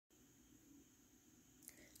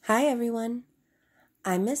Hi everyone,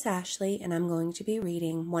 I'm Miss Ashley and I'm going to be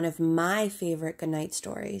reading one of my favorite goodnight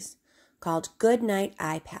stories called Goodnight,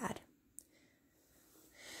 iPad.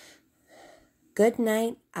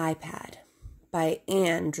 Goodnight, iPad by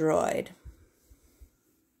Android.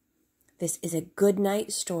 This is a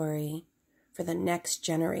goodnight story for the next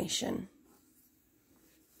generation.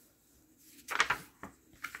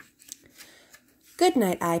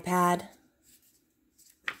 Goodnight, iPad.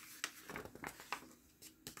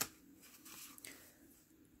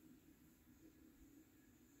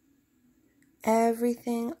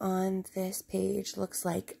 Everything on this page looks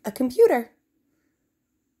like a computer.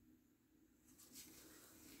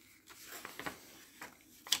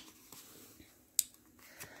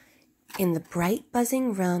 In the bright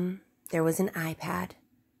buzzing room, there was an iPad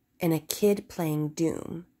and a kid playing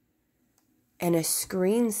Doom and a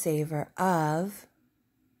screensaver of...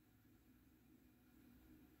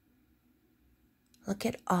 Look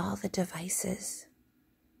at all the devices.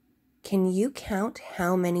 Can you count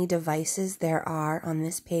how many devices there are on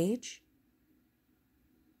this page?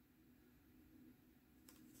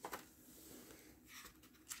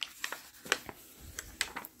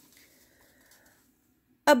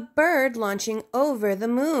 A bird launching over the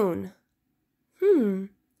moon.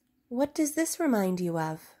 What does this remind you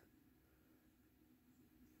of?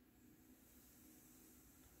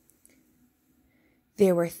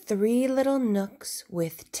 There were 3 little nooks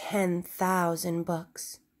with 10,000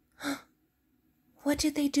 books. What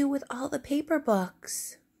did they do with all the paper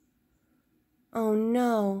books? Oh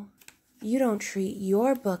no, you don't treat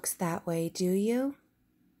your books that way, do you?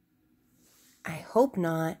 I hope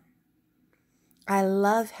not. I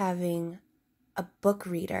love having a book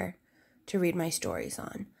reader to read my stories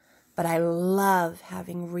on, but I love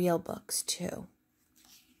having real books too.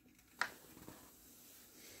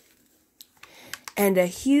 And a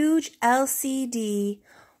huge LCD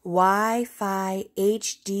Wi-Fi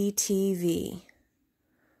HD TV.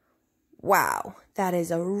 Wow, that is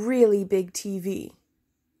a really big TV.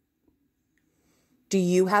 Do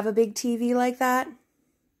you have a big TV like that?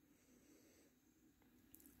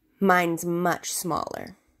 Mine's much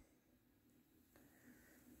smaller.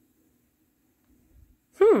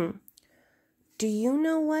 Do you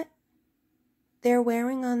know what they're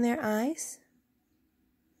wearing on their eyes?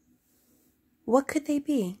 What could they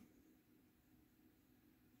be?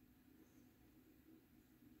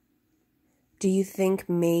 Do you think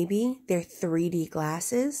maybe they're 3D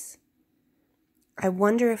glasses? I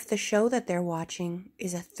wonder if the show that they're watching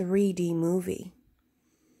is a 3D movie.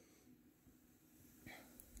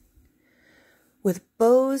 With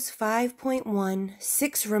Bose 5.1,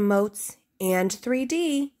 6 remotes, and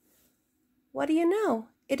 3D. What do you know?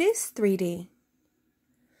 It is 3D.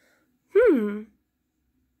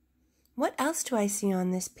 What else do I see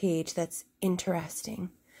on this page that's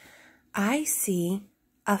interesting? I see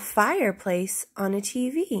a fireplace on a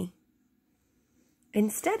TV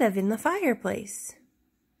instead of in the fireplace.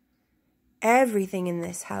 Everything in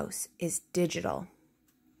this house is digital.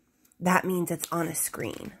 That means it's on a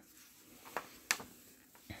screen.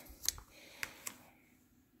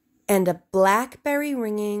 And a BlackBerry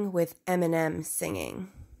ringing with M&M singing.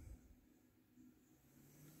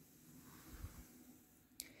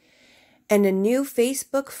 And a new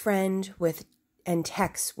Facebook friend and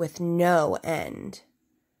texts with no end.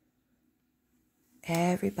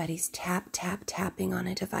 Everybody's tapping on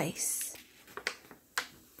a device.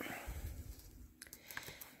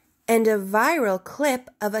 And a viral clip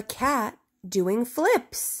of a cat doing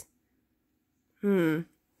flips.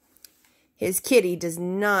 His kitty does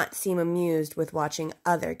not seem amused with watching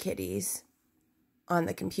other kitties on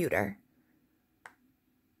the computer.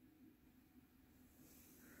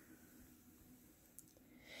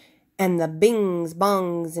 And the bings,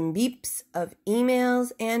 bongs, and beeps of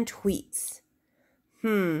emails and tweets.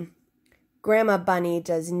 Grandma Bunny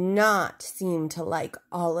does not seem to like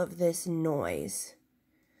all of this noise.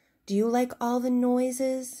 Do you like all the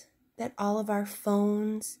noises that all of our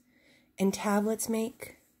phones and tablets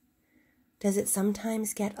make? Does it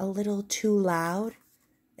sometimes get a little too loud,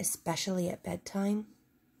 especially at bedtime?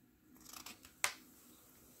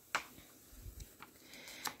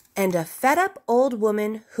 And a fed-up old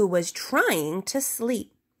woman who was trying to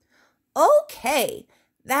sleep. Okay,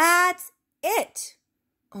 that's it.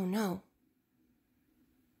 Oh no.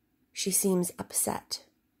 She seems upset.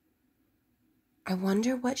 I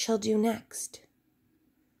wonder what she'll do next.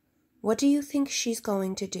 What do you think she's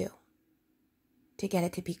going to do to get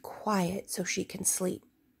it to be quiet so she can sleep?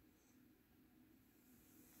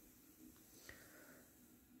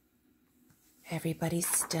 Everybody's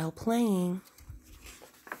still playing.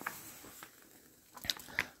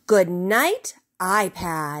 Good night,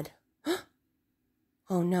 iPad.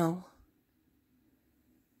 Oh no.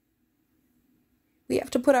 We have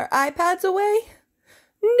to put our iPads away?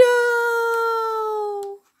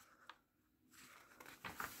 No!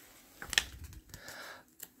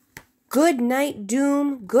 Good night,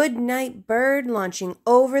 doom. Good night, bird launching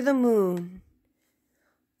over the moon.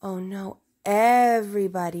 Oh no,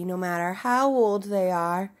 everybody, no matter how old they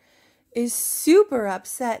are, is super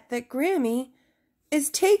upset that Grammy is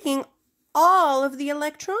taking all of the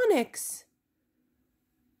electronics.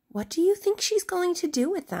 What do you think she's going to do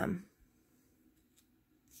with them?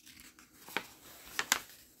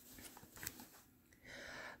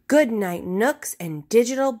 Good night, Nooks and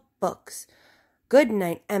digital books. Good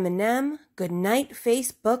night, M&M. Good night,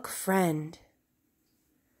 Facebook friend.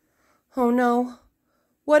 Oh no,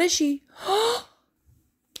 what is she?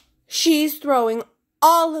 She's throwing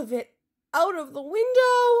all of it out of the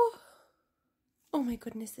window. Oh my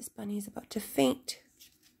goodness, this bunny is about to faint.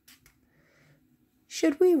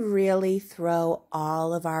 Should we really throw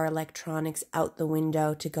all of our electronics out the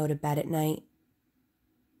window to go to bed at night?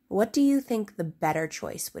 What do you think the better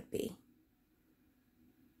choice would be?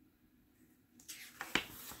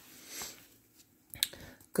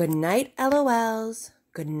 Good night, LOLs.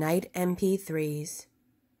 Good night, MP3s.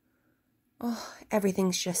 Oh,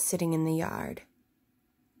 everything's just sitting in the yard.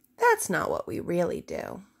 That's not what we really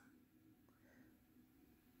do.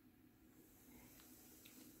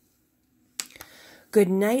 Good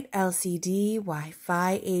night, LCD,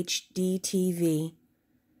 Wi-Fi, HD TV.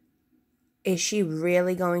 Is she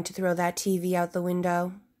really going to throw that TV out the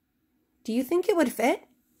window? Do you think it would fit?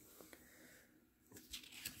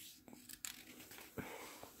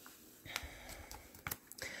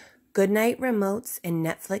 Good night, remotes and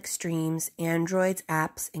Netflix streams, Androids,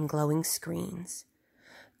 apps, and glowing screens.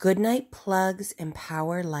 Good night, plugs and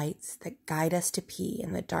power lights that guide us to pee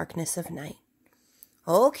in the darkness of night.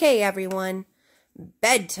 Okay, everyone,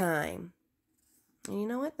 bedtime. And you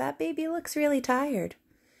know what? That baby looks really tired.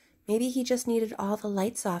 Maybe he just needed all the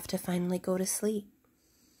lights off to finally go to sleep.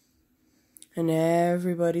 And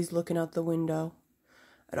everybody's looking out the window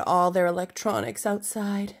at all their electronics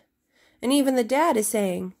outside. And even the dad is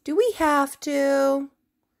saying, do we have to?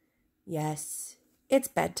 Yes, it's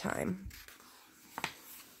bedtime.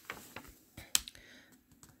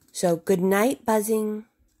 So good night, buzzing.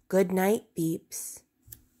 Good night, beeps.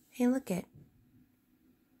 Hey, look it.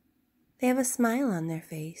 They have a smile on their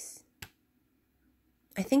face.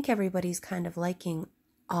 I think everybody's kind of liking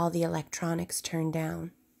all the electronics turned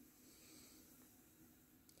down.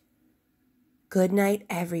 Good night,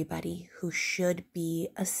 everybody who should be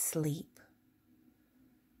asleep.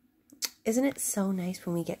 Isn't it so nice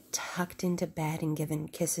when we get tucked into bed and given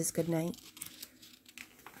kisses goodnight?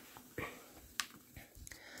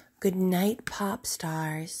 Good night, pop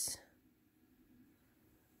stars.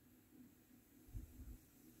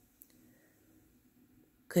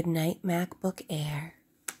 Good night, MacBook Air.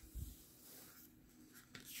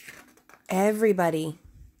 Everybody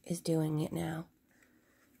is doing it now.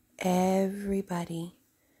 Everybody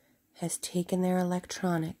has taken their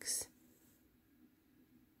electronics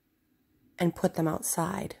and put them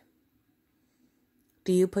outside.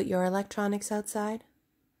 Do you put your electronics outside?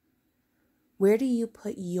 Where do you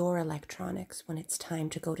put your electronics when it's time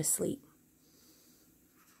to go to sleep?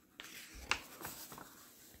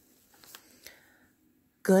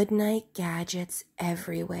 Good night, gadgets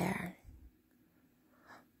everywhere.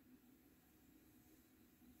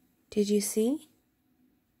 Did you see?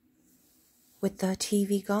 With the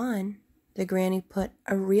TV gone, the granny put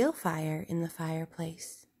a real fire in the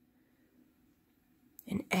fireplace.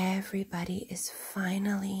 And everybody is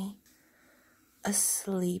finally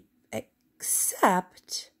asleep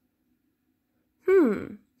except,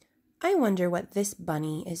 I wonder what this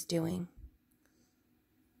bunny is doing.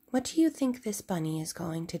 What do you think this bunny is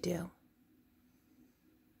going to do?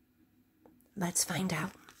 Let's find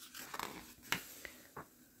out.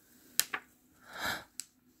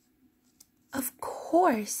 Of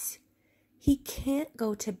course, he can't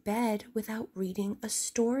go to bed without reading a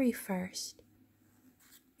story first.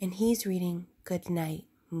 And he's reading Good Night,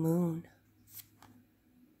 Moon.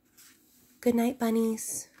 Good night,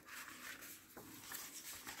 bunnies.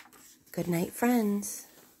 Good night, friends.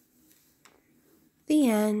 The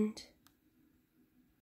end.